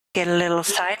get a little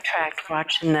sidetracked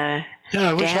watching the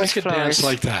Yeah, I wish I dance could floors. dance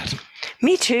like that.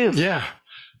 Me too. Yeah.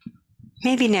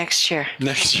 Maybe next year.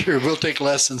 Next year, we'll take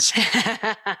lessons.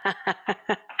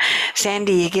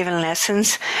 Sandy, you giving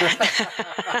lessons?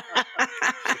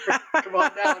 Come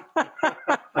on down.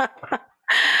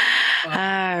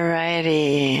 All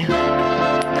righty.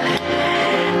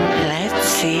 Let's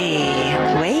see.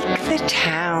 Wake the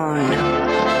Town.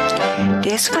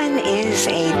 This one is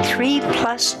a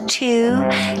 3+2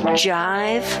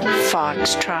 Jive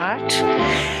Foxtrot.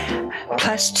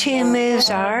 +2 moves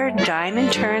are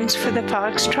diamond turns for the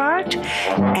Foxtrot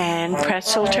and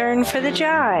pretzel turn for the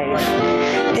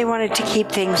Jive. They wanted to keep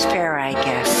things fair, I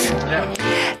guess.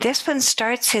 Yeah. This one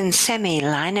starts in semi,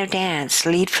 line of dance,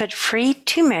 lead foot free,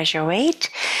 2 measure weight,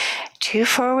 2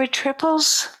 forward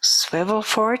triples, swivel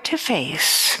forward to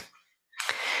face.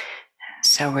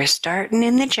 So we're starting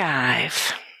in the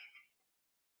Jive.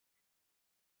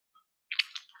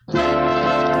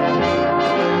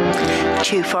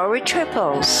 Two forward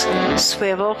triples,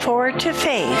 swivel forward to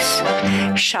face,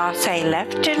 chassé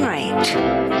left and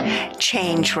right,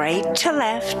 change right to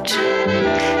left,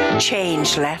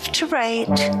 change left to right,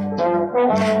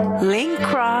 link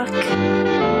rock,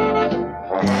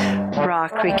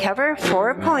 rock recover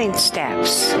 4-point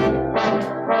steps,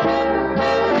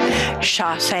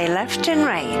 chassé left and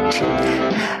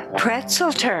right,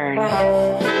 pretzel turn,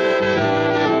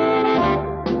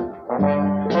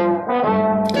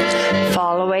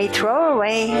 fall away, throw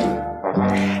away,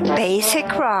 basic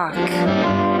rock,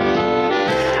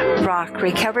 rock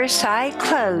recover side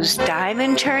close,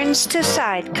 diamond turns to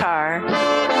sidecar,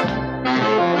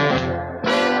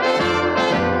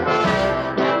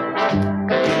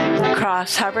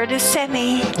 cross hover to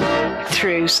semi,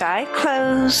 through side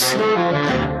close,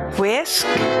 whisk,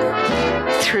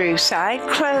 through side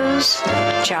close,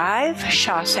 jive,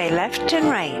 chassé left and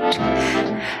right,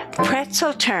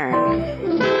 pretzel turn,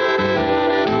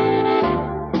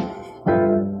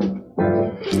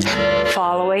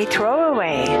 fall away, throw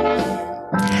away,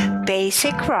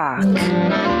 basic rock,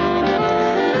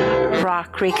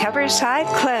 rock recover side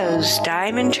close,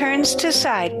 diamond turns to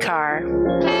sidecar,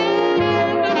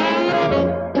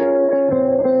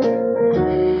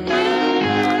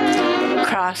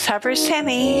 cross hover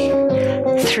semi,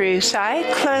 through side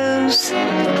close,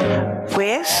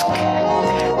 whisk,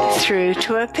 through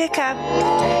to a pickup,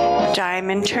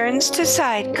 diamond turns to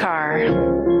sidecar,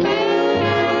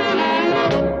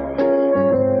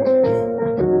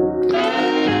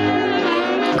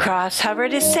 cross hover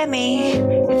to semi,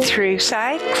 through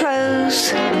side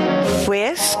close,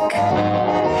 whisk,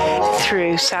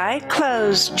 through side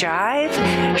close, jive,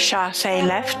 chassé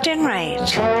left and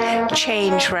right,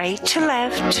 change right to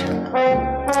left,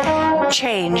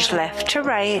 change left to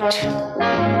right,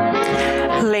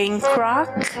 link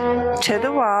rock to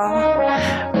the wall,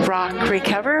 rock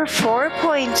recover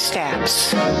 4-point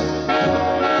steps,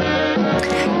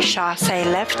 chassé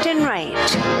left and right,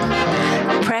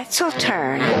 pretzel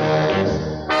turn,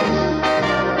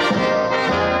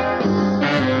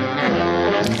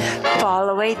 fall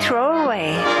away, throw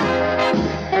away,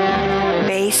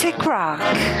 basic rock,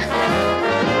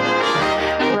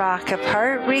 rock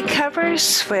apart, recover,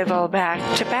 swivel back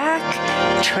to back,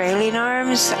 trailing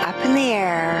arms up in the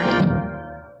air.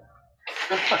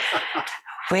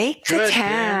 Wake the Good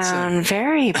Town, dancing.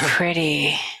 very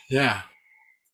pretty. Yeah.